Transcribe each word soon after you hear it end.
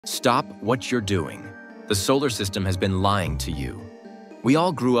Stop what you're doing. The solar system has been lying to you. We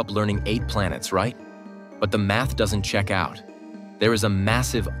all grew up learning 8 planets, right? But the math doesn't check out. There is a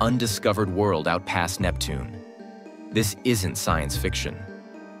massive undiscovered world out past Neptune. This isn't science fiction.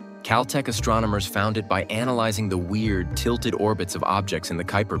 Caltech astronomers found it by analyzing the weird, tilted orbits of objects in the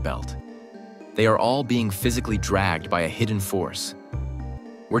Kuiper belt. They are all being physically dragged by a hidden force.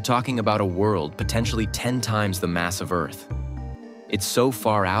 We're talking about a world potentially 10 times the mass of Earth. It's so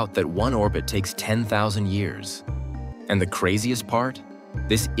far out that one orbit takes 10,000 years. And the craziest part?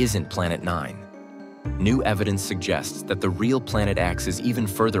 This isn't Planet 9. New evidence suggests that the real Planet X is even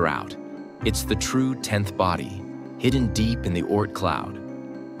further out. It's the true 10th body, hidden deep in the Oort cloud.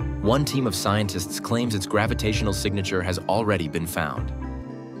 One team of scientists claims its gravitational signature has already been found.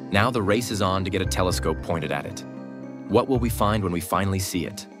 Now the race is on to get a telescope pointed at it. What will we find when we finally see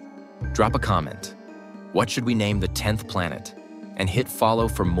it? Drop a comment. What should we name the 10th planet? And hit follow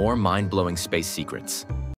for more mind-blowing space secrets.